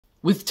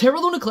With Terra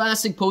Luna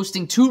Classic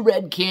posting 2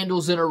 red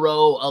candles in a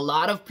row, a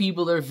lot of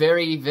people are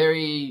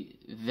very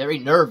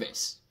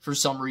nervous for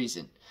some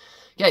reason.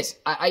 Guys,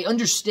 I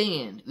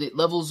understand that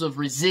levels of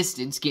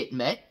resistance get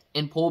met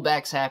and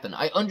pullbacks happen.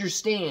 I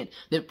understand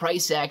that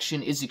price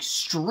action is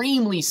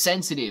extremely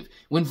sensitive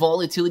when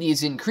volatility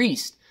is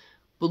increased.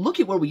 But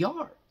look at where we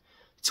are.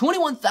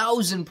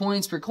 21,000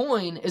 points per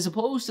coin as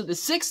opposed to the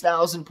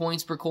 6,000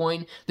 points per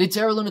coin that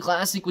Terra Luna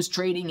Classic was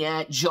trading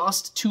at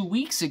just 2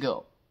 weeks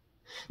ago.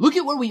 Look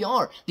at where we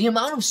are. The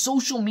amount of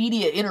social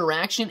media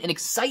interaction and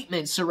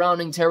excitement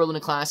surrounding Terra Luna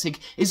Classic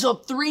is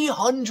up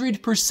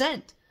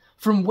 300%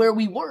 from where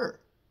we were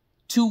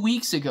 2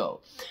 weeks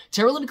ago.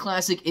 Terra Luna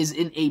Classic is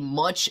in a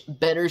much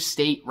better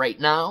state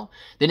right now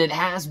than it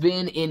has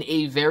been in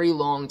a very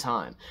long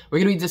time. We're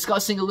going to be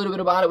discussing a little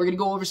bit about it. We're going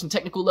to go over some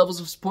technical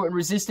levels of support and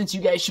resistance you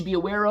guys should be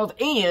aware of,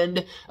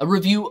 and a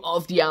review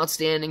of the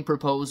outstanding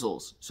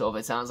proposals. So if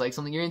it sounds like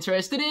something you're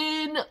interested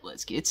in,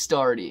 let's get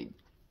started.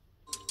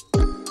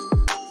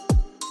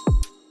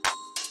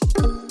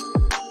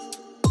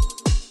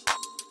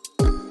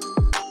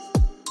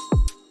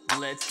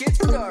 Let's get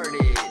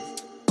started.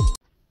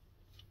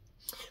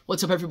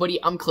 What's up,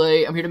 everybody? I'm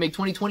Clay. I'm here to make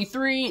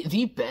 2023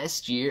 the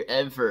best year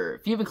ever.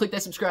 If you haven't clicked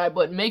that subscribe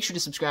button, make sure to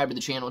subscribe to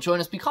the channel.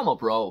 Join us, become a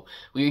bro.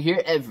 We are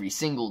here every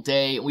single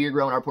day, and we are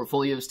growing our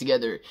portfolios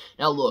together.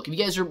 Now, look, if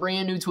you guys are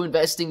brand new to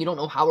investing, you don't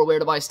know how or where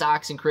to buy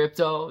stocks and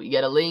crypto, you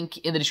got a link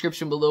in the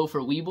description below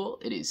for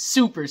Webull. It is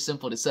super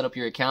simple to set up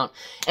your account.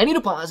 Any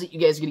deposit, you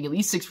guys are getting at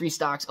least 6 free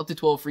stocks, up to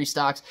 12 free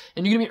stocks,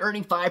 and you're going to be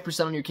earning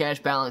 5% on your cash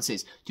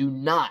balances. Do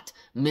not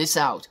miss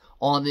out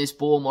on this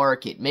bull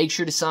market. Make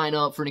sure to sign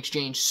up for an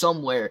exchange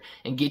somewhere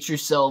and get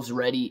yourselves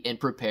ready and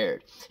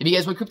prepared. If you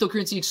guys want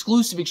cryptocurrency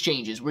exclusive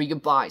exchanges where you can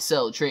buy,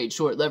 sell, trade,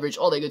 short, leverage,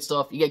 all that good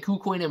stuff, you got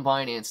KuCoin and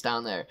Binance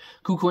down there.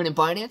 KuCoin and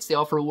Binance, they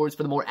offer rewards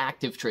for the more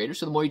active traders.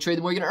 So the more you trade,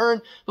 the more you're going to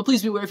earn. But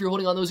please be aware, if you're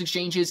holding on those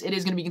exchanges, it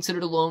is going to be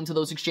considered a loan to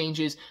those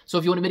exchanges. So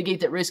if you want to mitigate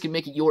that risk and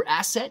make it your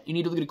asset, you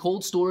need to look at a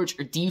cold storage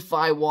or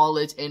DeFi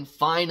wallet. And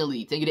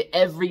finally, thank you to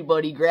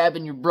everybody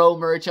grabbing your bro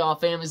merch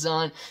off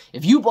Amazon.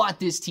 If you bought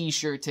this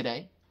t-shirt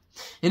today,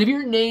 and if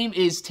your name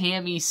is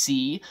Tammy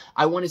C,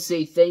 I want to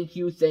say thank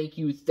you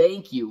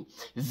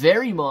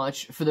very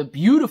much for the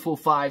beautiful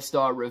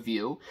 5-star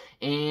review.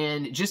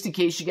 And just in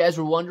case you guys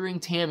were wondering,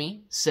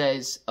 Tammy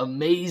says,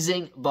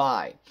 amazing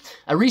buy.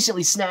 I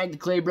recently snagged the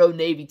ClayBro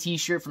Navy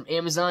t-shirt from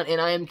Amazon, and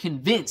I am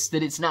convinced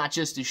that it's not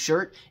just a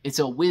shirt, it's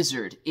a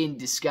wizard in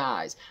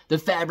disguise. The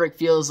fabric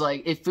feels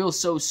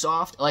so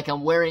soft, like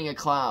I'm wearing a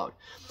cloud.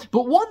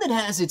 But one that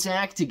has its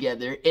act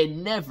together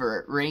and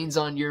never rains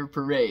on your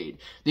parade.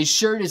 This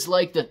shirt is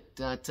like the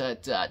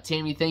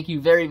Tammy, thank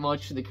you very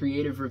much for the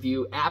creative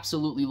review.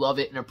 Absolutely love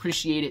it and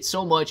appreciate it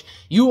so much.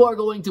 You are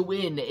going to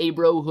win a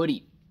bro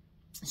hoodie.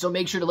 So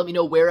make sure to let me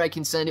know where I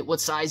can send it, what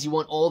size you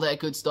want, all that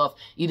good stuff.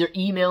 Either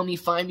email me,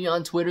 find me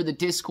on Twitter, the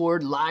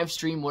Discord, live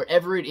stream,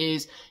 wherever it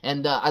is.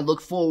 And I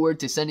look forward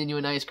to sending you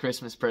a nice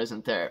Christmas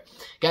present there.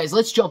 Guys,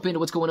 let's jump into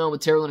what's going on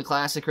with Terra Luna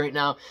Classic right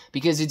now,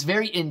 because it's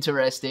very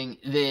interesting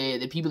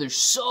that people are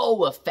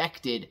so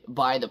affected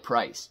by the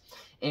price.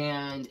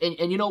 And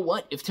you know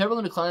what? If Terra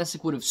Luna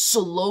Classic would have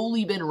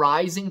slowly been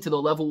rising to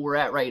the level we're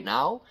at right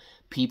now,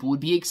 people would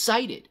be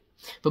excited.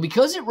 But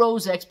because it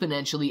rose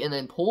exponentially and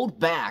then pulled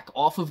back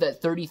off of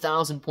that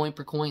 30,000 point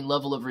per coin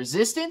level of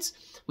resistance,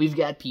 we've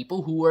got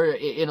people who are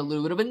in a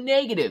little bit of a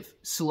negative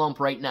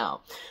slump right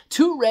now.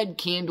 2 red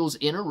candles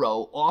in a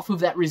row off of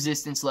that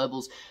resistance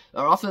level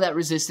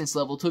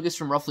took us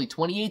from roughly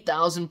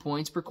 28,000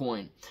 points per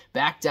coin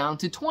back down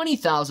to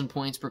 20,000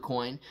 points per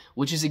coin,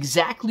 which is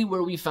exactly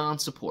where we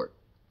found support.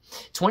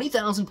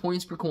 20,000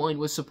 points per coin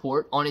was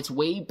support on its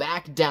way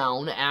back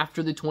down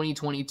after the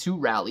 2022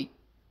 rally.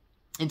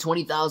 And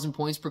 20,000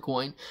 points per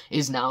coin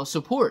is now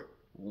support.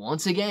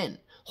 Once again,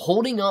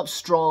 holding up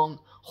strong,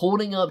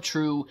 holding up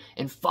true,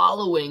 and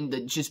following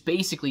the just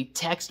basically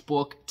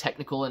textbook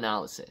technical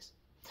analysis.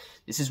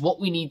 This is what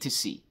we need to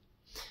see.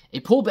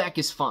 A pullback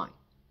is fine,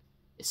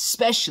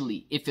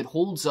 especially if it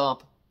holds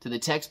up to the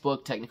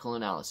textbook technical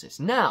analysis.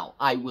 Now,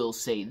 I will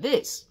say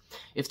this.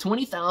 If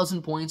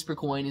 20,000 points per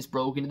coin is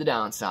broken to the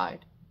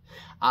downside,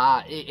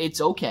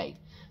 it's okay.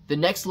 The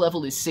next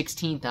level is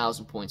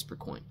 16,000 points per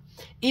coin.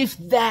 If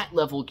that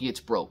level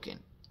gets broken,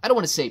 I don't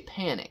want to say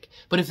panic,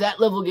 but if that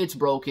level gets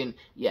broken,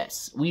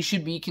 yes, we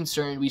should be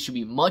concerned. We should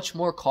be much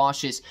more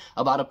cautious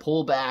about a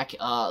pullback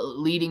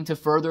leading to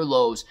further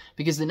lows,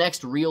 because the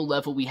next real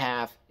level we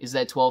have is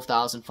that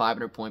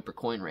 12,500 point per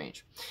coin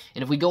range.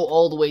 And if we go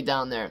all the way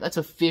down there, that's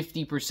a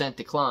 50%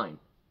 decline,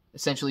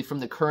 essentially from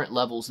the current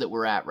levels that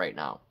we're at right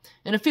now.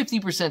 And a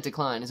 50%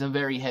 decline is a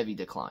very heavy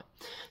decline.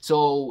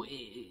 So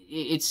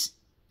it's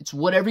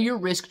whatever your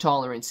risk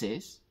tolerance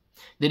is,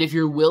 that if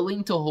you're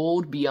willing to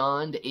hold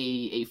beyond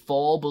a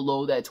fall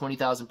below that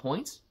 20,000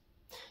 points,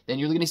 then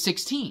you're looking at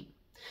 16.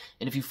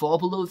 And if you fall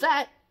below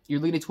that, you're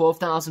looking at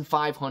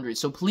 12,500.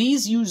 So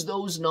please use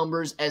those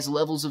numbers as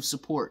levels of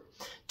support.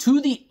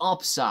 To the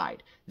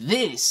upside,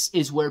 this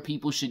is where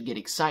people should get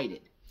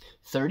excited.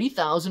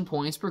 30,000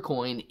 points per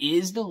coin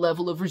is the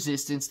level of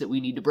resistance that we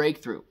need to break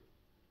through.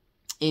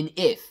 And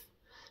if,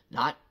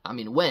 not, I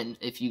mean when,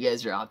 if you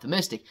guys are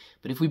optimistic,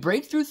 but if we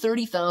break through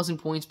 30,000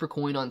 points per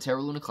coin on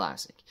Terra Luna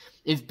Classic,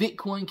 if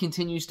Bitcoin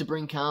continues to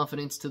bring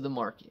confidence to the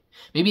market,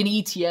 maybe an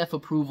ETF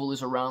approval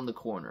is around the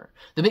corner,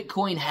 the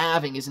Bitcoin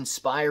halving is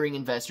inspiring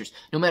investors,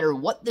 no matter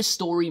what the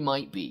story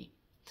might be,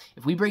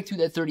 if we break through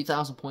that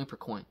 30,000 point per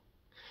coin,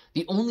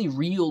 the only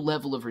real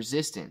level of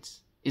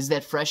resistance is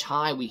that fresh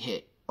high we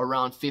hit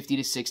around 50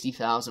 to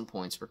 60,000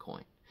 points per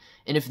coin.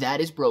 And if that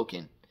is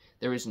broken,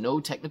 there is no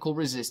technical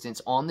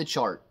resistance on the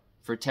chart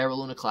for Terra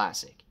Luna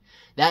Classic.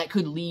 That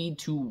could lead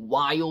to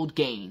wild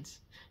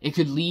gains. It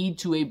could lead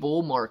to a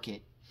bull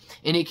market.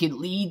 And it could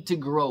lead to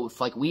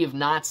growth like we have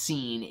not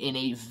seen in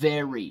a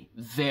very,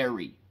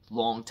 very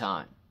long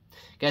time.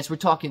 Guys, we're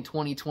talking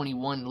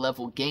 2021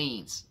 level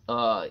gains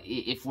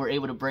if we're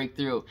able to break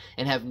through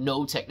and have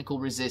no technical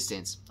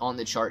resistance on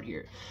the chart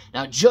here.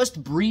 Now,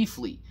 just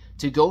briefly,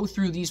 to go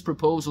through these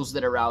proposals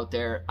that are out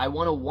there, I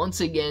want to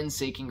once again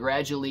say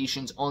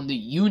congratulations on the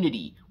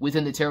unity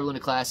within the Terra Luna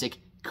Classic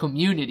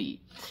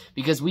community,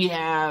 because we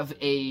have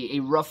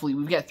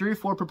we've got 3 or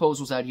 4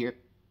 proposals out here.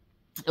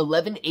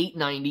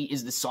 11.890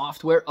 is the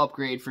software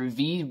upgrade for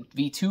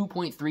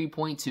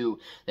v2.3.2,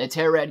 that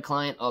Terra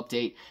client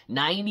update.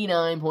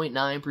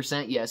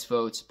 99.9% yes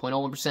votes,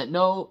 0.01%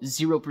 no,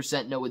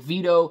 0% no with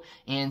veto,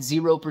 and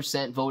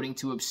 0% voting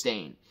to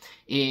abstain.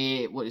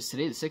 What is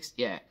today, the 6th?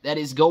 Yeah, that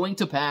is going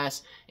to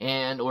pass,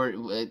 or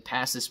it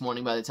passed this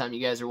morning by the time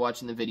you guys are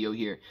watching the video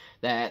here.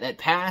 That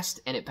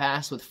passed, and it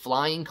passed with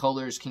flying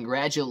colors.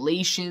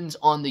 Congratulations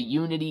on the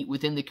unity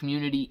within the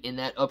community in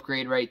that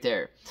upgrade right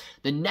there.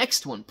 The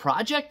next one,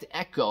 Project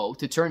Echo,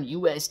 to turn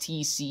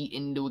USTC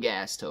into a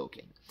gas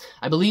token.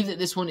 I believe that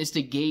this one is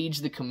to gauge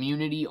the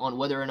community on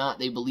whether or not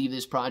they believe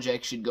this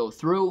project should go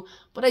through,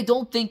 but I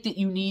don't think that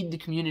you need the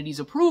community's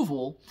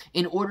approval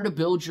in order to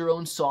build your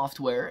own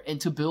software and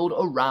to build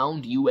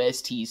around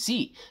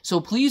USTC.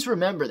 So please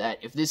remember that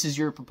if this is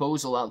your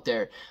proposal out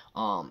there.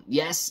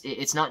 Yes,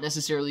 it's not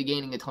necessarily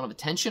gaining a ton of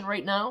attention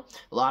right now.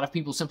 A lot of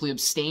people simply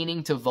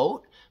abstaining to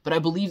vote. But I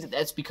believe that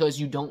that's because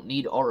you don't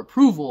need our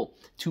approval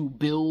to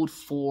build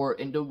for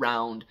and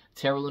around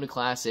Terra Luna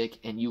Classic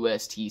and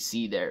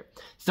USTC there.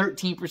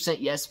 13%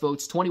 yes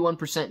votes,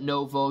 21%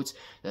 no votes,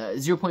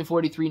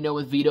 0.43 no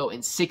with veto,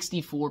 and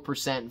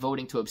 64%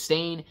 voting to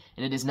abstain,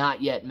 and it has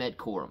not yet met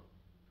quorum.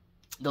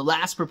 The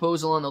last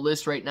proposal on the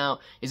list right now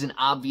is an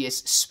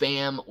obvious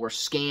spam or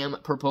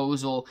scam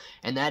proposal,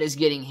 and that is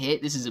getting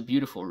hit. This is a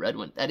beautiful red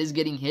one. That is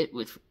getting hit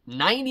with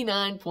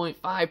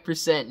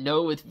 99.5%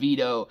 no with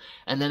veto,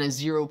 and then a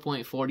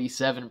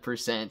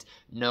 0.47%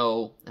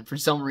 no. And for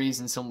some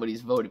reason,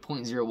 somebody's voted,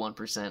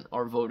 0.01%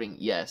 are voting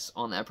yes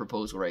on that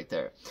proposal right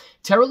there.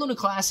 Terra Luna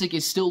Classic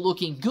is still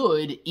looking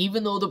good,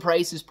 even though the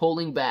price is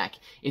pulling back.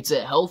 It's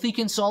a healthy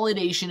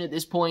consolidation at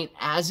this point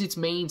as it's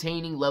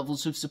maintaining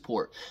levels of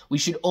support. We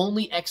should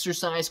only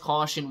exercise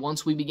caution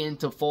once we begin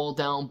to fall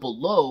down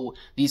below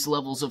these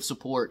levels of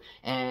support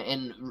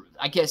and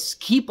I guess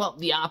keep up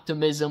the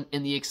optimism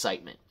and the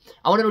excitement.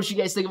 I want to know what you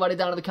guys think about it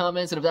down in the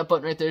comments, and if that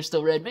button right there is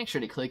still red, make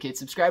sure to click it,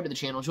 subscribe to the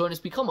channel, join us,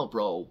 become a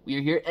bro. We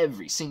are here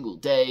every single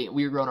day.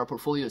 We are growing our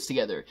portfolios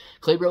together.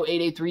 ClayBro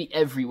 883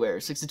 everywhere.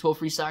 6 to 12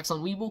 free stocks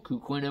on Webull,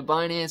 KuCoin, and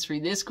Binance,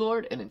 free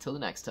Discord, and until the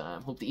next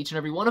time, hope that each and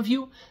every one of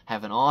you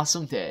have an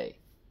awesome day.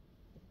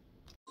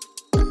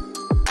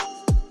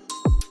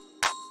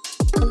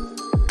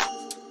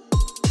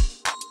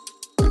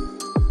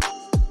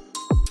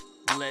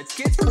 Let's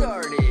get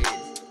started.